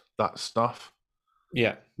accept that stuff.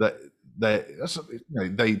 Yeah. That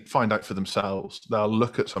they find out for themselves. They'll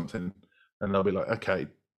look at something and they'll be like, okay,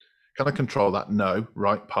 can I control that? No,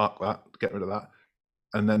 right, park that, get rid of that.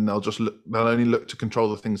 And then they'll only look to control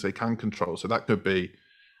the things they can control. So that could be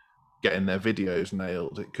getting their videos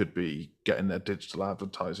nailed. It could be getting their digital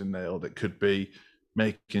advertising nailed. It could be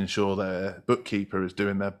making sure their bookkeeper is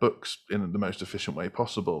doing their books in the most efficient way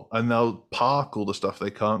possible. And they'll park all the stuff they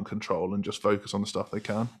can't control and just focus on the stuff they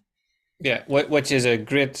can. Yeah, which is a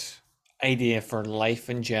great idea for life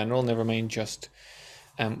in general, never mind just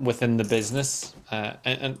within the business.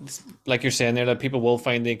 And like you're saying there, that people will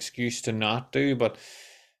find the excuse to not do, but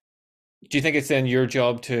do you think it's then your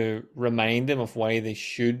job to remind them of why they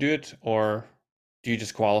should do it, or do you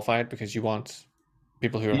just qualify it because you want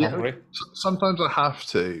people who are hungry? Sometimes I have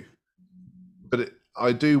to, but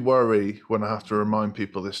I do worry when I have to remind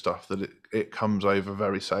people this stuff that it comes over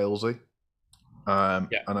very salesy. And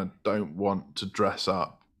I don't want to dress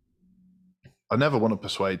up. I never want to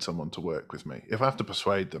persuade someone to work with me. If I have to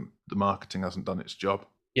persuade them, the marketing hasn't done its job.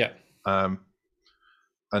 Yeah. And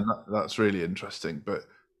that's really interesting.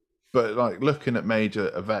 But like looking at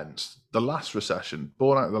major events, the last recession,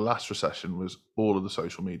 born out of the last recession, was all of the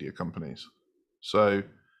social media companies. So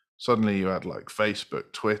suddenly you had like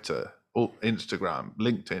Facebook, Twitter, Instagram,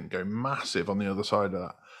 LinkedIn go massive on the other side of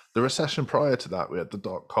that. The recession prior to that, we had the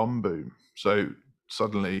dot-com boom. So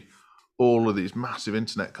suddenly all of these massive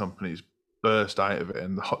internet companies burst out of it,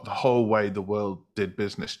 and the whole way the world did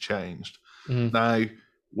business changed. Mm-hmm. Now,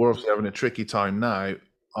 we're obviously having a tricky time now.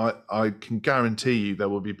 I can guarantee you there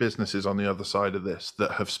will be businesses on the other side of this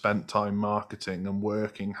that have spent time marketing and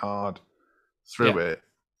working hard through it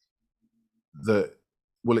that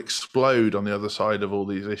will explode on the other side of all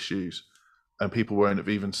these issues, and people won't have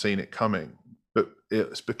even seen it coming. But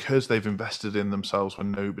it's because they've invested in themselves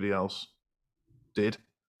when nobody else did.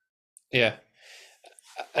 Yeah.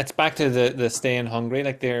 It's back to the staying hungry,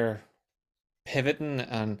 like they're pivoting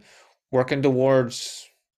and working towards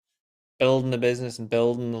building the business and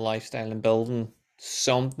building the lifestyle and building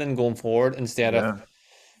something going forward instead of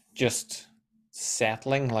just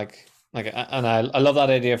settling. And I love that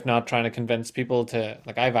idea of not trying to convince people to,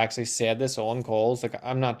 like, I've actually said this on calls, like,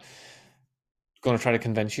 I'm not going to try to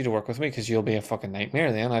convince you to work with me because you'll be a fucking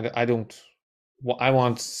nightmare then. I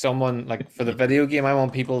want someone, like for the video game, I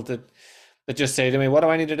want people that just say to me, what do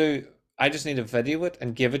I need to do? I just need to video it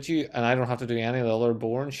and give it to you, and I don't have to do any of the other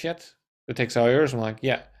boring shit that takes hours. I'm like,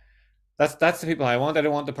 yeah, that's the people I want. I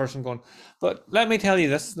don't want the person going, but let me tell you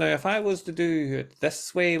this now. If I was to do it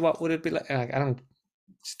this way, what would it be like? I don't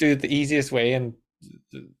just do it the easiest way, and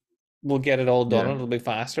we'll get it all done. And it'll be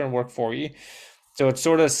faster and work for you. So it's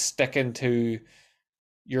sort of sticking to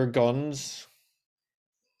your guns.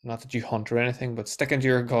 Not that you hunt or anything, but sticking to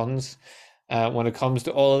your guns when it comes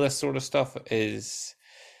to all of this sort of stuff is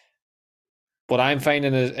what I'm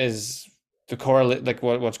finding is the correlate, like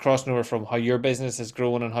what's crossing over from how your business is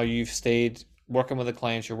growing and how you've stayed working with the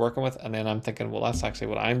clients you're working with, and then I'm thinking, well, that's actually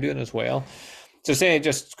what I'm doing as well. So say,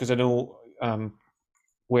 just because I know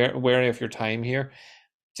wary of your time here,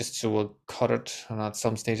 just so we'll cut it, and at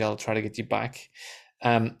some stage I'll try to get you back.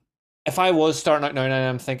 If I was starting out now and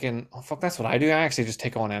I'm thinking, oh fuck, that's what I do. I actually just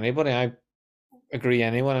take on anybody. I agree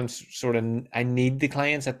anyone. I'm sort of, I need the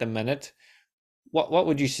clients at the minute. What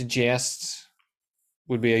would you suggest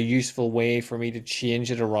would be a useful way for me to change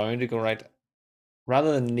it around to go, right,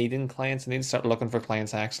 rather than needing clients, I need to start looking for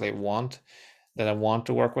clients I actually want, that I want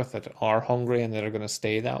to work with, that are hungry and that are going to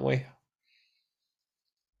stay that way?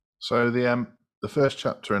 So the first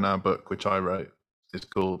chapter in our book, which I wrote, is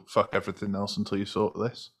called "Fuck Everything Else Until You Sort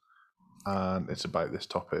This," and it's about this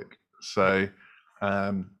topic. So,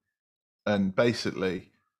 and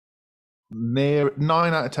basically, near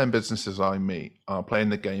 9 out of 10 businesses I meet are playing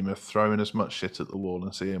the game of throwing as much shit at the wall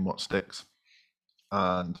and seeing what sticks.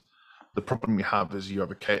 And The problem you have is you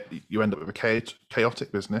end up with a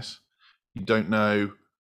chaotic business. You don't know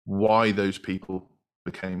why those people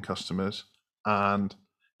became customers, and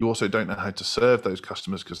you also don't know how to serve those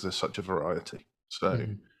customers because there's such a variety. So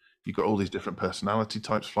you've got all these different personality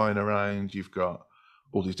types flying around. You've got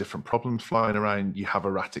all these different problems flying around. You have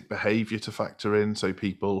erratic behavior to factor in. So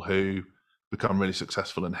people who become really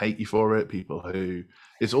successful and hate you for it, people who,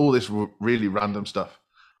 it's all this really random stuff.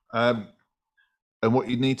 And what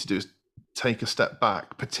you need to do is take a step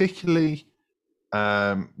back, particularly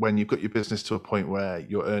when you've got your business to a point where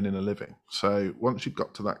you're earning a living. So once you've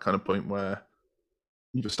got to that kind of point where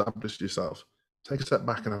you've established yourself, take a step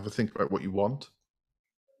back and have a think about what you want.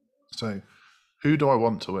 So who do I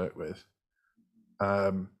want to work with?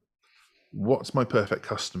 What's my perfect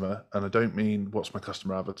customer? And I don't mean what's my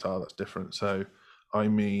customer avatar, that's different. So I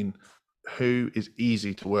mean, who is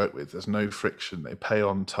easy to work with? There's no friction, they pay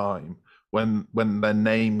on time. When their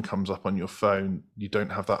name comes up on your phone, you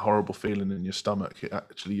don't have that horrible feeling in your stomach.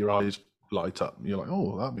 Actually, your eyes light up and you're like,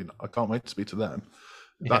 oh, I can't wait to speak to them.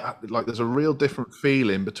 Like there's a real different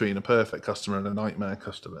feeling between a perfect customer and a nightmare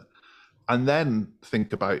customer. And then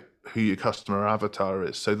think about who your customer avatar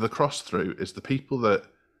is. So the cross through is the people that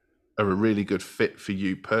are a really good fit for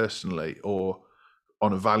you personally or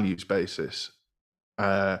on a values basis.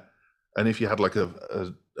 And if you had like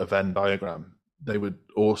a Venn diagram, they would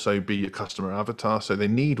also be your customer avatar. So they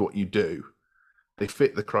need what you do. They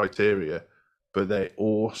fit the criteria, but they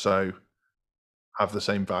also have the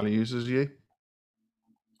same values as you.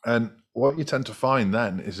 And what you tend to find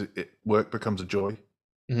then is work becomes a joy.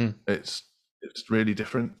 It's really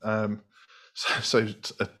different. So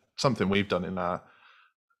something we've done in our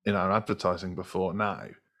advertising before now,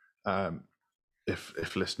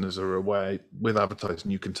 if listeners are aware, with advertising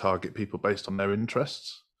you can target people based on their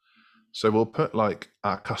interests. So we'll put like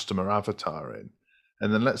our customer avatar in,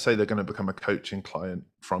 and then let's say they're going to become a coaching client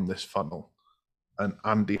from this funnel, and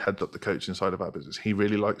Andy heads up the coaching side of our business. He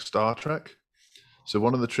really likes Star Trek. So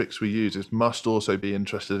one of the tricks we use is must also be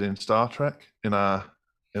interested in Star Trek in our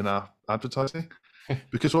advertising.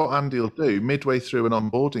 Because what Andy will do midway through an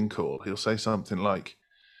onboarding call, he'll say something like,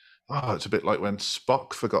 oh, it's a bit like when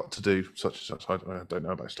Spock forgot to do such and such. I don't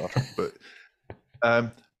know about Star Trek, but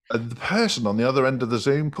the person on the other end of the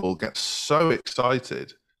Zoom call gets so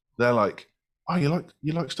excited. They're like, oh, you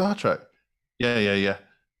like Star Trek? Yeah.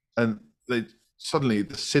 And suddenly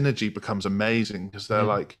the synergy becomes amazing because they're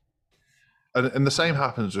like, and the same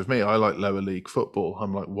happens with me. I like lower league football.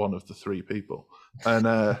 I'm like one of the three people.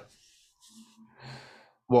 And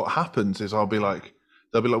what happens is they'll be like,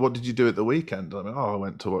 what did you do at the weekend? I'm like, oh, I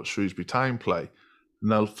went to watch Shrewsbury Town play.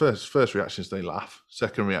 And they'll first reaction is they laugh.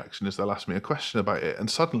 Second reaction is they'll ask me a question about it. And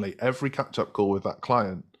suddenly every catch-up call with that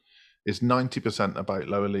client is 90% about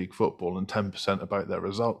lower league football and 10% about their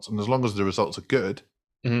results. And as long as the results are good,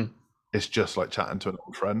 it's just like chatting to an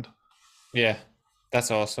old friend. Yeah,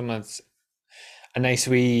 that's awesome. It's a nice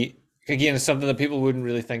wee, again, it's something that people wouldn't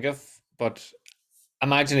really think of, but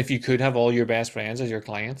imagine if you could have all your best friends as your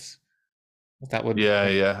clients. That would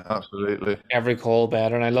yeah, absolutely. Every call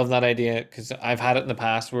better. And I love that idea because I've had it in the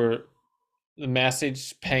past where the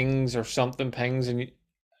message pings or something pings, and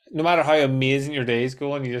no matter how amazing your day is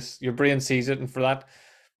going, your brain sees it, and for that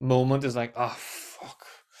moment is like, oh fuck,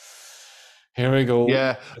 here we go.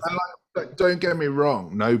 Yeah, and like, don't get me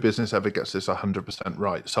wrong, no business ever gets this 100%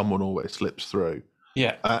 right. Someone always slips through.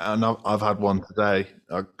 Yeah, and I've had one today.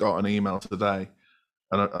 I got an email today,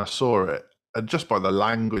 and I saw it, and just by the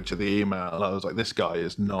language of the email, I was like, this guy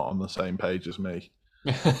is not on the same page as me.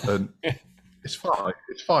 And it's fine.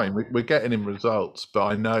 It's fine. We're getting him results, but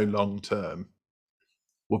I know long term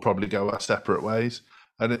we'll probably go our separate ways.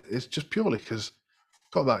 And it's just purely because I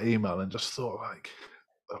got that email and just thought, like,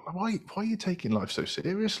 why are you taking life so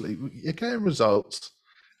seriously? You're getting results.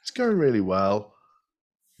 It's going really well.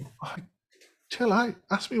 Like, chill out.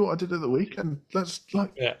 Ask me what I did at the weekend. Let's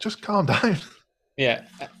just calm down. Yeah.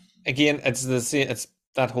 Again, it's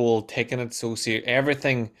that whole taking it so serious.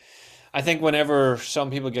 Everything. I think whenever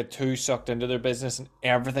some people get too sucked into their business and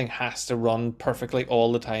everything has to run perfectly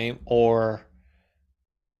all the time, or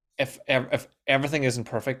if everything isn't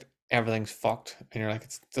perfect, everything's fucked, and you're like,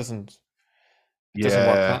 it doesn't work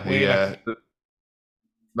that way. Yeah.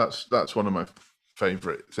 That's one of my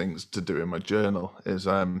favorite things to do in my journal is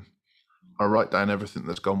I write down everything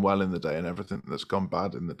that's gone well in the day and everything that's gone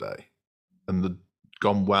bad in the day. And the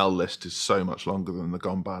gone well list is so much longer than the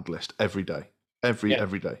gone bad list every day. Every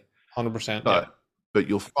day. 100%. But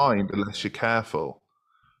you'll find, unless you're careful,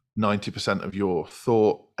 90% of your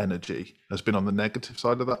thought energy has been on the negative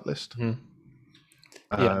side of that list.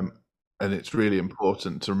 And it's really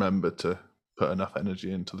important to remember to put enough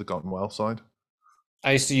energy into the gotten well side.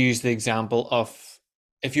 I used to use the example of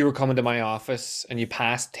if you were coming to my office and you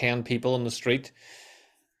passed 10 people on the street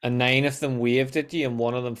and 9 of them waved at you and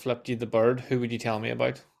one of them flipped you the bird, who would you tell me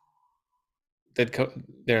about?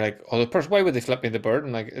 They're like, oh, the person, why would they flip me the bird?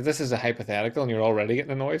 And like, this is a hypothetical and you're already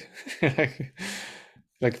getting annoyed.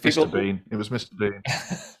 like Mr. people, Bean. It was Mr. Bean.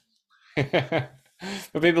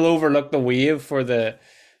 but people overlook the wave for the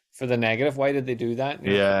negative. Why did they do that?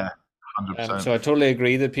 Yeah, 100%. So I totally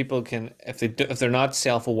agree that people can, if they're not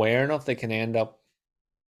self-aware enough, they can end up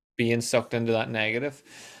being sucked into that negative.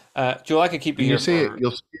 Joel, I could keep you here.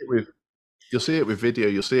 You'll see it with video.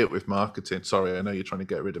 You'll see it with marketing. Sorry, I know you're trying to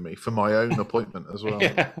get rid of me for my own appointment as well.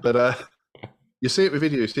 Yeah. But you see it with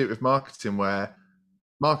video. You see it with marketing, where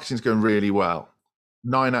marketing's going really well.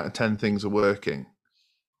 9 out of 10 things are working,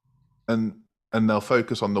 and they'll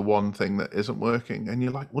focus on the one thing that isn't working, and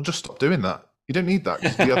you're like, well, just stop doing that. You don't need that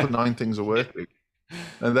because the other 9 things are working.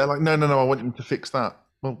 And they're like, no, I want you to fix that.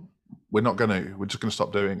 Well, we're not going to. We're just going to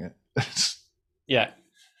stop doing it. Yeah.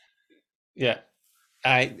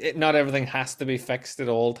 Not everything has to be fixed at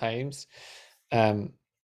all times.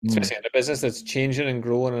 Especially in a business that's changing and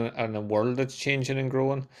growing, and a world that's changing and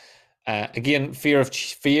growing. Again, fear.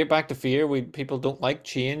 Back to fear. People don't like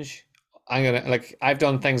change. I've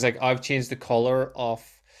done things like I've changed the color of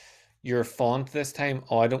your font this time.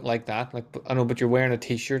 Oh, I don't like that. Like, I know, but you're wearing a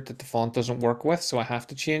t-shirt that the font doesn't work with, so I have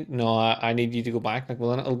to change. No, I need you to go back. Like, well,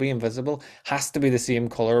 then it'll be invisible. Has to be the same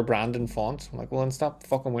color, brand, and font. I'm like, well, then stop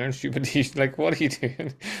fucking wearing stupid t-shirt. Like, what are you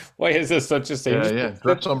doing? Why is this such a thing? Yeah.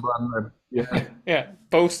 Dress on brand then. Yeah. Yeah.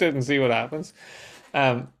 Post it and see what happens.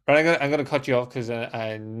 But I'm gonna cut you off because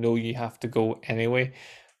I know you have to go anyway,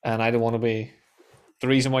 and I don't want to be the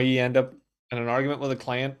reason why you end up in an argument with a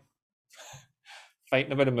client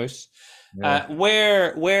fighting about a moose. Yeah.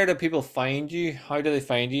 Where do people find you? How do they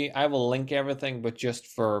find you? I will link everything, but just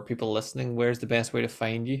for people listening, where's the best way to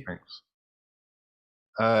find you? Thanks.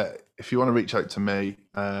 If you want to reach out to me,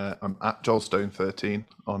 I'm at JoelStone13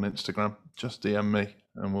 on Instagram. Just DM me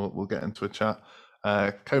and we'll get into a chat.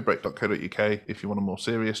 Codebreak.co.uk if you want a more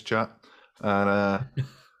serious chat. And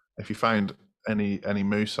if you find any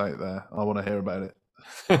moose out there, I want to hear about it.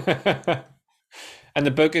 And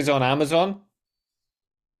the book is on Amazon?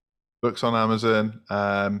 Book's on Amazon.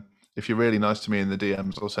 If you're really nice to me in the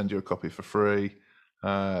DMs, I'll send you a copy for free.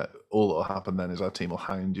 All that'll happen then is our team will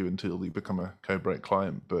hound you until you become a Codebreak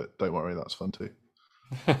client, but don't worry, that's fun too.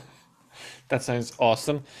 That sounds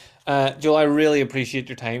awesome. Joel, I really appreciate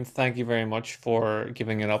your time. Thank you very much for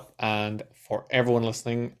giving it up, and for everyone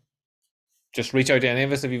listening, just reach out to any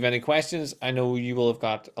of us if you have any questions. I know you will have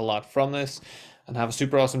got a lot from this, and have a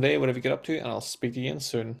super awesome day, whatever you get up to, and I'll speak to you again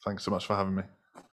soon. Thanks so much for having me.